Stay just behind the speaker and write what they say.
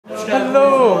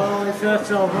Hello!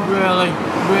 Really,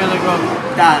 really good.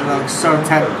 That looks so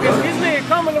tempting. Excuse me,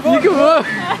 comment of You can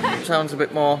work. Sounds a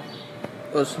bit more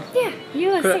us. Yeah, you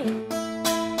will Correct. see.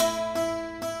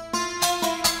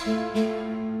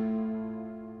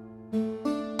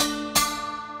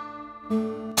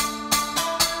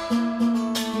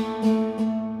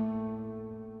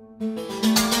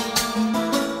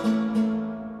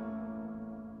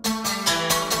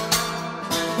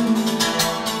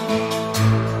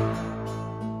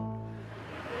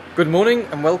 Good morning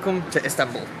and welcome to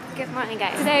Istanbul. Good morning,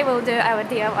 guys. Today we'll do our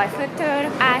DIY food tour.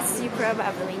 As you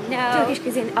probably know, Turkish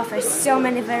cuisine offers so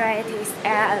many varieties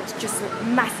and it's just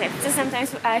massive. So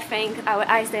sometimes I think our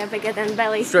eyes are bigger than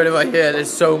bellies. Straight away here,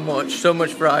 there's so much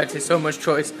variety, so much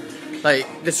choice. Like,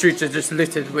 the streets are just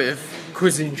littered with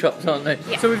cuisine shops, aren't they?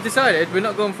 Yeah. So we've decided we're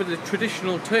not going for the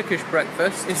traditional Turkish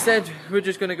breakfast. Instead, we're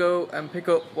just going to go and pick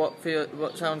up what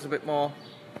sounds a bit more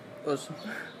us.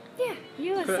 Yeah,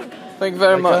 you will see. Thank you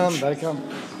very much. Welcome.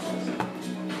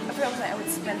 I probably I would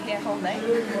spend here whole day.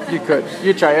 You could.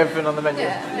 You try everything on the menu.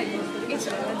 Yeah, like each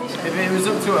addition. If it was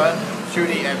up to her, she would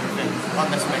eat everything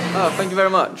on this menu. Oh, thank you very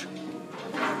much.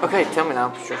 Okay, tell me now,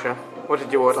 Patricia. What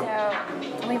did you order?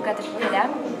 So we've got a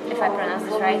pita, if I pronounce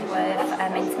this right, with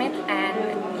mincemeat, and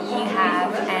you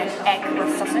have an egg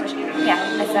with sausage.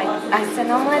 Yeah, it's like an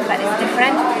omelette, but it's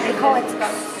different. They call it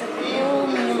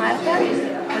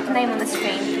with the name on the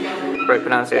screen. Great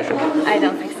pronunciation. I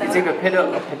don't think so. It's either pita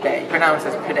or pide. Pronounced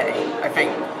as pide, I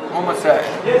think. Almost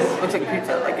looks like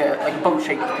pizza, like a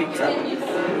boat-shaped pizza.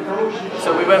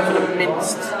 So we went for the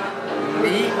minced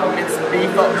meat or minced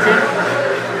beef option.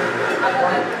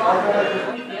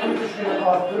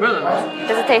 Really nice.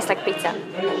 Does it taste like pizza?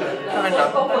 Kind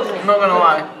of. I'm not gonna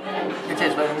lie. It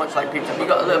tastes very much like pizza. You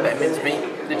got a little bit of minced meat.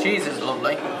 The cheese is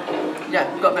lovely. Yeah,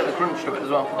 got a bit of crunch to it as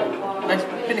well. Nice,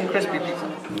 thin and crispy pizza.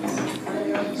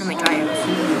 Let me try it.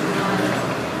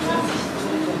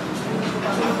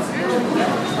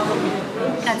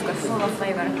 That's got full of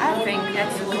flavor. I think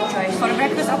that's a good choice. For a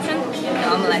breakfast option, the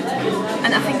omelette.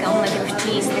 And I think omelette with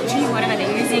cheese, the cheese, whatever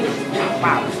they're using,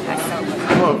 wow, that's so good.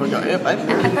 What have we got here, babe?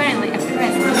 And apparently,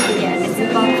 yeah, it's a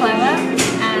baklava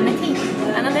and a tea.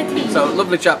 Another tea. So,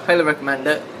 lovely chap, highly recommend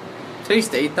it.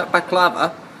 Tasty, that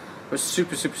baklava was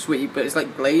super sweet, but it's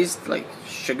like glazed, like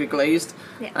sugar glazed.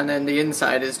 Yeah. And then the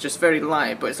inside is just very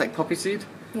light, but it's like poppy seed.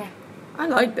 Yeah. I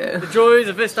liked it. The joys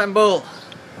of Istanbul.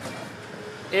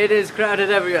 It is crowded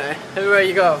everywhere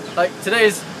you go. Like,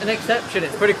 today's an exception,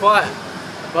 it's pretty quiet.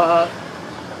 But,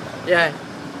 yeah,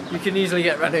 you can easily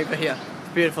get run over here.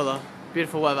 It's beautiful though,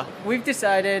 beautiful weather. We've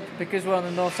decided, because we're on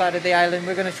the north side of the island,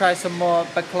 we're gonna try some more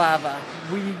baklava.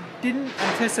 We didn't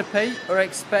anticipate or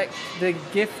expect the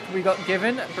gift we got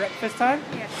given at breakfast time.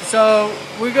 Yeah. So,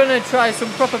 we're gonna try some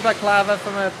proper baklava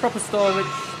from a proper store which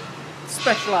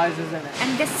specialises in it.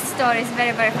 And this store is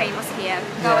very famous here.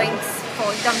 Going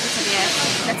for donkeys of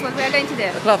years. That's what we are going to do.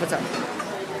 Baklava time.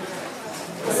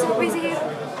 So busy here.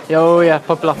 Oh yeah,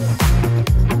 popular.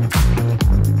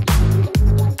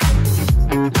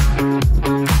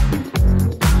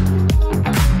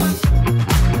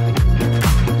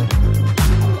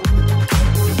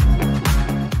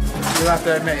 You have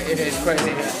to admit, it is crazy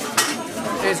here.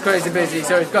 It's crazy busy,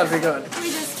 so it's got to be good.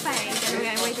 We just paid and we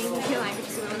are waiting in the queue line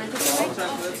because we want to take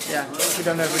away. Yeah, we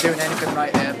don't know if we're doing anything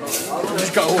right there, but we'll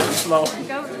just go slow.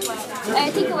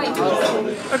 Take away,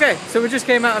 please. Okay, so we just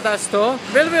came out of that store.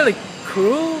 Really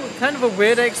cool, kind of a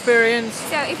weird experience.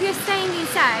 So if you're staying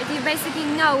inside, you basically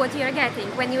know what you're getting.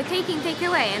 When you're taking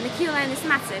takeaway and the queue line is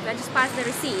massive, I just pass the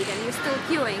receipt and you're still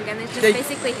queuing and it's just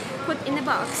basically put in the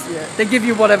box. Yeah, they give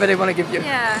you whatever they want to give you.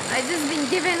 Yeah, I just been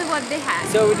given what they have.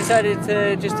 So we decided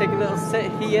to just take a little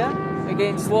sit here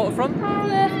against the waterfront.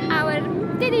 With our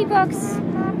teddy box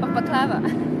of baklava.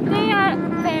 They are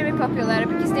very popular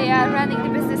because they are running the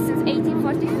business since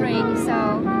 1843,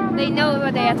 so they know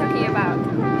what they are talking about.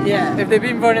 Yeah, if they've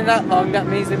been running that long, that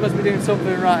means they must be doing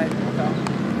something right.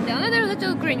 The other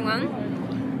little green one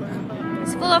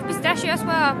is full of pistachio as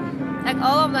well, like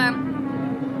all of them.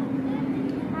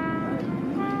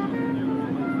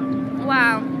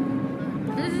 Wow,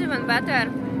 this is even better.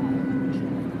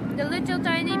 The little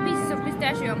tiny pieces of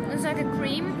pistachio, it's like a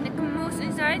cream, like a mousse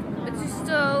inside, but it's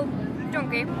so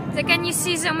chunky. So can you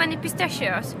see so many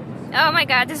pistachios? Oh my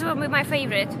god, this will be my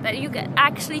favorite, that you get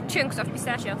actually chunks of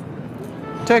pistachios.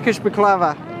 Turkish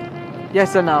baklava,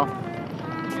 yes or no?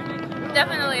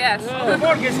 Definitely yes.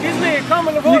 Excuse me,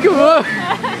 comment of You can work.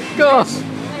 Go.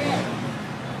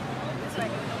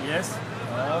 Yes.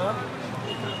 Oh,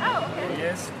 okay.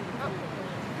 Yes.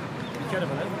 Be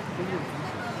careful, eh?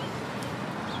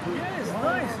 Yes,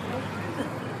 nice.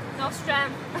 No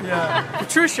strength. Yeah.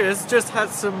 Patricia's just had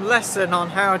some lesson on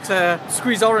how to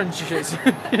squeeze oranges.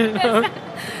 You know?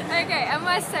 Okay, I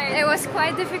must say it was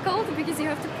quite difficult because you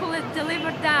have to pull it,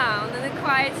 deliver down, and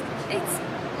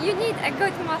you need a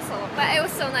good muscle. But it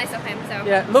was so nice of him. So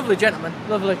Yeah, lovely gentleman,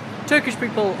 lovely. Turkish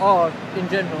people are, in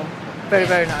general, very,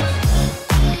 very nice.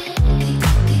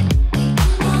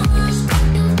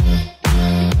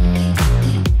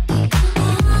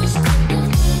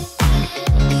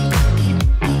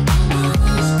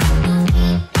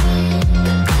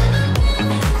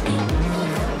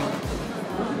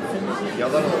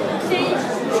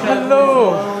 Hello!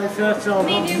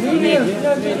 medium.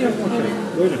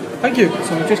 Thank you.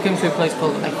 So we just came to a place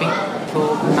called, I think,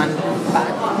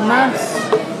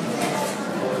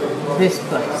 this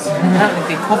place.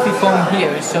 The coffee foam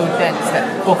here is so dense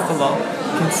that buffalo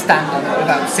can stand on it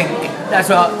without sinking. That's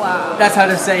how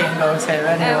the saying goes here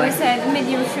anyway. We said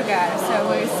medium sugar, so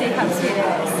we'll see how sweet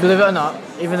it is. Believe it or not,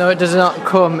 even though it does not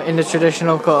come in the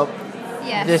traditional cup,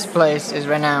 Yes. this place is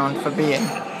renowned for being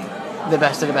the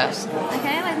best of the best.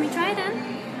 Okay, let me try then.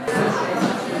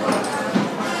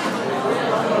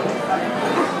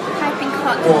 Piping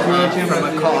hot. From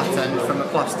a carton, from a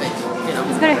plastic, you know.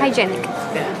 It's very hygienic.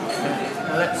 Yeah.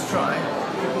 Now let's try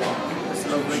this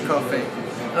lovely coffee.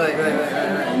 Wait.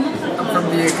 I'm from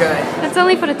the UK. That's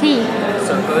only for the tea.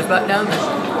 So it goes back down there.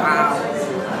 Wow.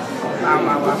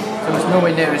 So it's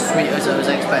nowhere near as sweet as I was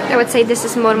expecting. I would say this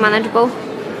is more manageable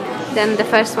than the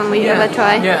first one we ever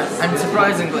tried. Yeah, and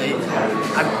surprisingly,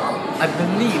 I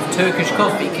believe Turkish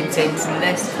coffee contains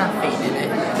less caffeine in it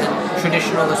than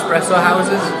traditional espresso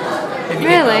houses. If you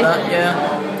didn't know that,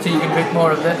 yeah. So you can drink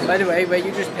more of this. By the way, where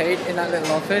you just paid in that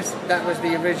little office, that was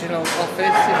the original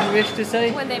office, if you wish to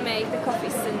say. When they make the coffee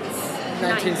since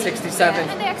 1967.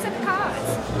 Yeah, and they accept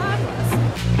cards. Marvelous.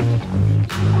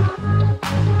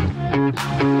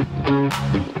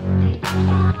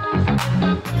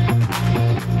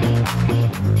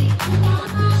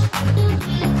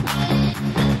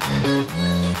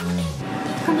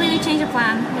 Completely change of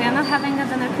plan. We are not having a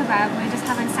doner kebab. We're just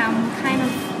having some kind of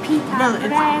pita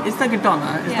bread. It's like a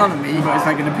doner. It's not a meat, but it's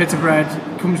like in a pita bread.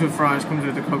 Comes with fries. Comes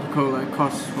with the Coca-Cola. It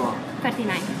costs what?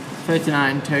 39.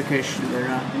 39 Turkish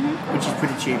lira, which is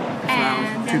pretty cheap. It's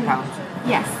around £2.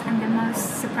 Yes, and the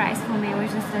most surprise for me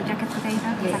was just the jacket potato.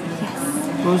 I was like, yes.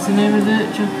 What was the name of the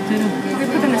chocolate potato? We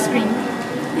put on the screen.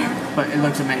 But it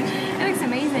looks amazing. It looks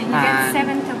amazing. You get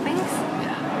 7 toppings,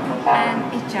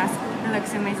 and it just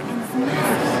looks amazing. It's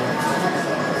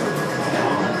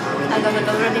I love it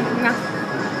already. Yeah.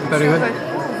 Very So good. Oh,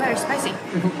 very spicy.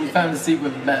 Found a seat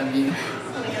with a better view. Look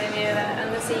at me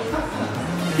and the sea.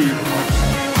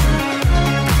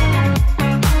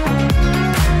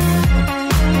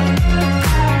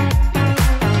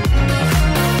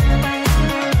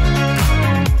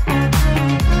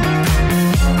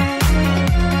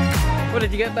 What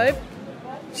did you get, babe?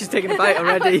 She's taking a bite I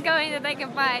already. was going to take a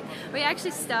bite. We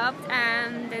actually stopped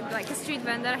and like a street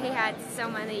vendor, he had so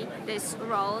many these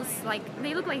rolls, like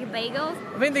they look like bagels.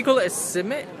 I think they call it a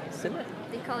simit. Simit?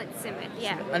 They call it simit,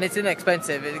 yeah. And it's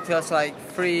inexpensive. It costs like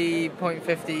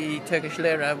 3.50 Turkish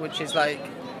lira, which is like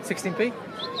 16p?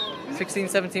 16,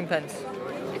 17 pence.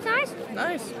 It's nice.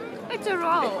 Nice. It's a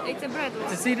roll. It's a bread roll.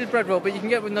 It's a seeded bread roll, but you can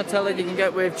get with Nutella, you can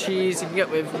get with cheese, you can get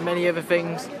with many other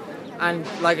things. And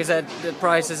like I said, the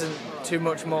price isn't too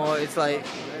much more. It's like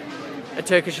a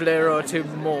Turkish lira or two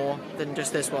more than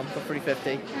just this one for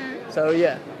 3.50. So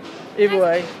yeah, either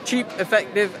way, cheap,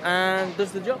 effective, and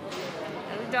does the job.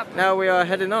 Now we are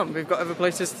heading on. We've got other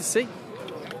places to see.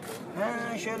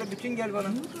 Şöyle bütün gel bana.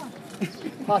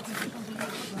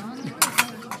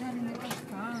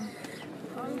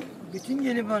 Bütün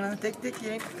gelin bana. Tek tek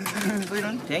yiyin.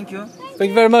 Buyurun. Thank you. Thank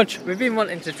you very much. We've been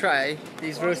wanting to try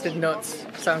these roasted nuts.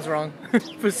 Sounds wrong.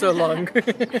 For so long.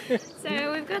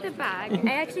 So we've got a bag.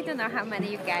 I actually don't know how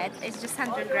many you get. It's just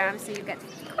 100 grams, so you get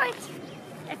quite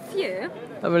a few.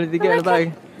 How many did you get in the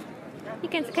bag? You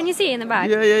can you see in the bag?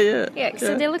 Yeah. Yeah,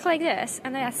 so they look like this,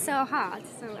 and they are so hard,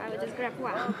 so I would just grab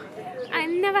one. I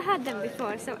never had them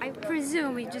before, so I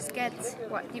presume you just get,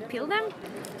 what, you peel them?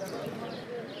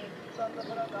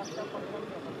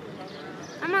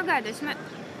 Oh my god, this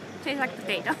tastes like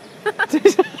potato.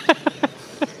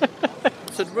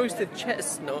 So roasted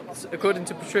chestnuts, according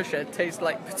to Patricia, taste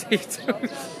like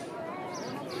potatoes.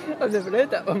 I've never heard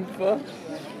that one before.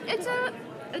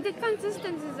 The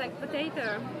consistency is like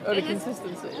potato. Oh, the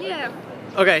consistency? Yeah.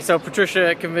 Okay, so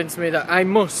Patricia convinced me that I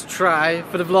must try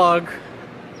for the vlog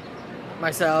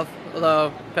myself,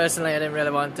 although personally I didn't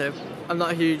really want to. I'm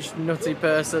not a huge nutty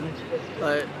person,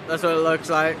 like that's what it looks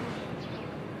like.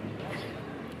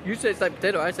 You say it's like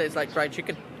potato, I say it's like fried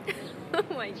chicken. Oh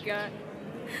my god.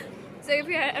 So if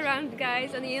you're around,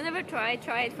 guys, and you never try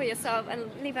it for yourself and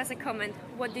leave us a comment.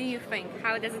 What do you think?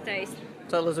 How does it taste?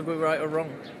 Tell us if we're right or wrong.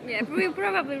 Yeah, we're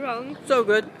probably wrong. So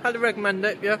good. Highly recommend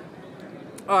it, yeah.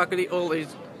 Oh, I could eat all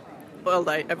these all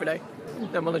day, every day.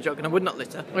 No, I'm only joking. I would not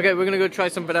litter. Okay, we're going to go try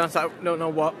something else. I don't know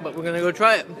what, but we're going to go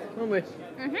try it. Aren't we?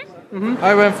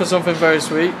 I went for something very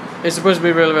sweet. It's supposed to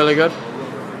be really, really good.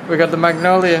 We got the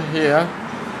magnolia here.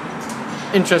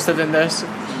 Interested in this.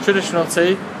 Traditional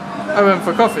tea. I went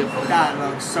for coffee. That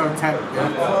looks so tempting.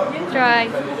 Try.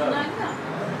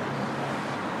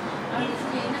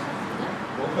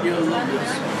 You'll love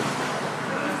this.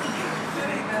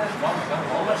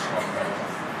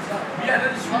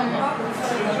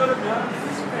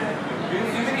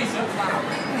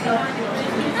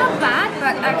 Not bad,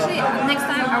 but actually next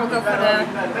time I will go for the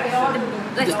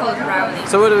let's call it brownie.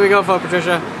 So what did we go for,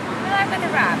 Patricia? Well, I got a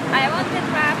wrap. I wanted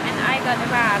wrap and I got a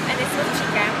wrap, and it's with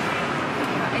chicken.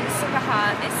 It's super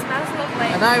hot. It smells lovely.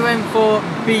 And I went for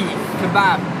beef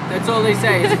kebab. That's all they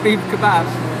say, it's beef kebab.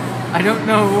 I don't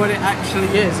know what it actually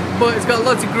is, but it's got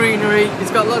lots of greenery, it's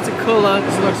got lots of colour.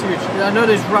 This looks huge. I know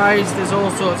there's rice, there's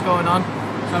all sorts going on,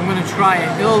 so I'm going to try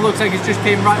it. It all looks like it just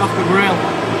came right off the grill.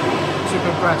 Super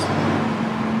impressed.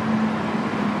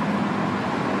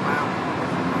 Wow.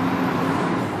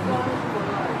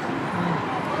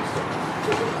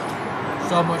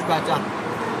 So much better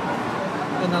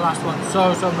than the last one.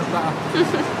 So much better.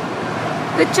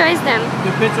 Good choice then.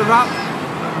 The pizza wrap,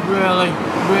 really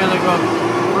good.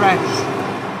 Fresh.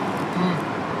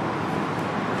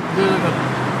 Really good.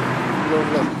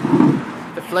 Lovely.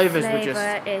 The flavours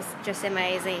were is just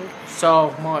amazing.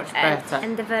 so much better.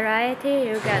 And the variety,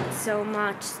 you get so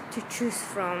much to choose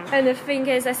from. And the thing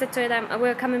is, I said to them,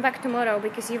 we're coming back tomorrow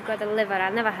because you've got a liver.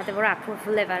 I never had a wrap with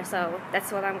liver, so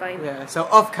that's what I'm going. Yeah, so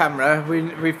off camera,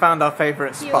 we found our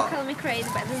favourite You spot. call me crazy,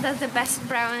 but that's the best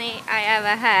brownie I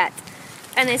ever had.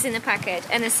 And it's in a packet,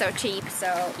 and it's so cheap,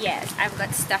 so yes, I've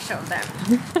got stash of them.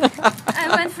 I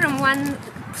went from one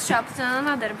shop to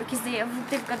another because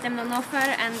they've got them on offer,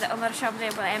 and the other shop they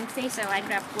were empty, so I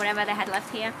grabbed whatever they had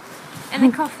left here. And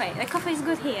the coffee is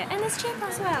good here, and it's cheap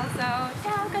as well, so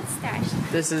yeah, I've got stash.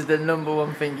 This is the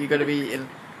 #1 thing you got to be eating.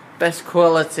 Best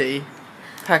quality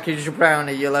packaged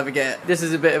brownie you'll ever get. This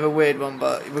is a bit of a weird one,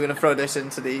 but we're going to throw this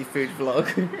into the food vlog.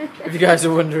 If you guys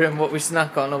are wondering what we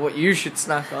snack on or what you should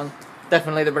snack on,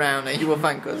 definitely the brownie. You will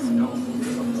thank us.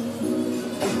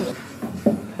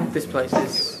 This place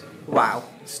is, wow,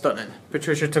 stunning.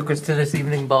 Patricia took us to this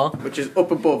evening bar, which is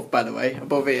up above, by the way,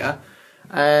 above here.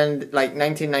 And like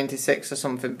 1996 or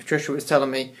something, Patricia was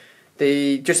telling me,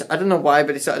 they just, I don't know why,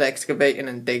 but they started excavating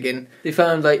and digging. They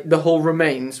found like the whole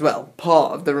remains, well,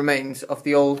 part of the remains of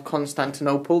the old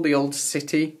Constantinople, the old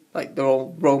city, like the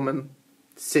old Roman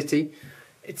city.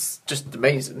 It's just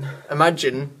amazing.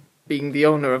 Imagine being the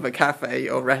owner of a cafe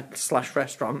or slash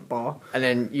restaurant bar, and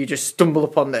then you just stumble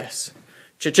upon this.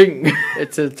 Cha-ching!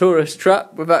 It's a tourist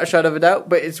trap, without a shadow of a doubt,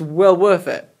 but it's well worth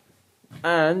it.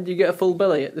 And you get a full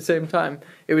belly at the same time.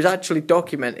 It was actually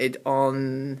documented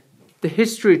on the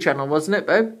History Channel, wasn't it,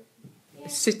 babe?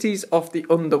 Cities of the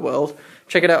Underworld.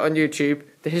 Check it out on YouTube,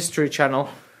 the History Channel,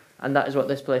 and that is what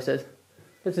this place is.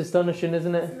 It's astonishing,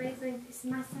 isn't it? It's amazing. It's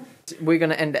massive. We're going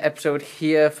to end the episode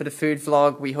here for the food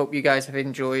vlog. We hope you guys have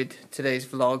enjoyed today's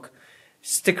vlog.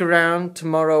 Stick around.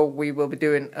 Tomorrow we will be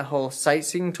doing a whole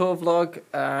sightseeing tour vlog,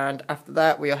 and after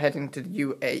that we are heading to the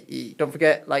UAE. Don't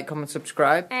forget, like, comment,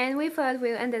 subscribe. And we thought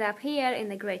we ended up here in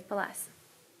the Great Palace.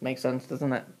 Makes sense,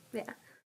 doesn't it? Yeah.